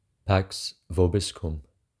Pax vobiscum.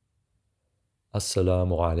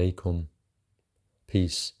 Assalamu alaikum.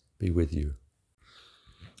 Peace be with you.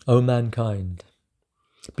 O mankind,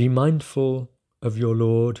 be mindful of your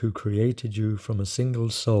Lord who created you from a single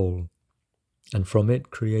soul, and from it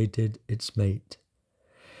created its mate,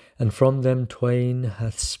 and from them twain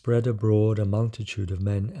hath spread abroad a multitude of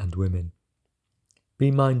men and women. Be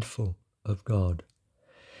mindful of God,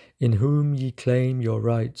 in whom ye claim your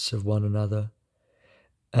rights of one another,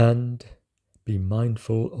 and be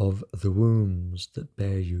mindful of the wombs that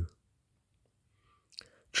bear you.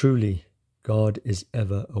 Truly, God is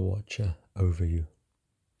ever a watcher over you.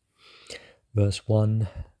 Verse 1,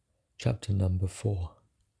 chapter number 4.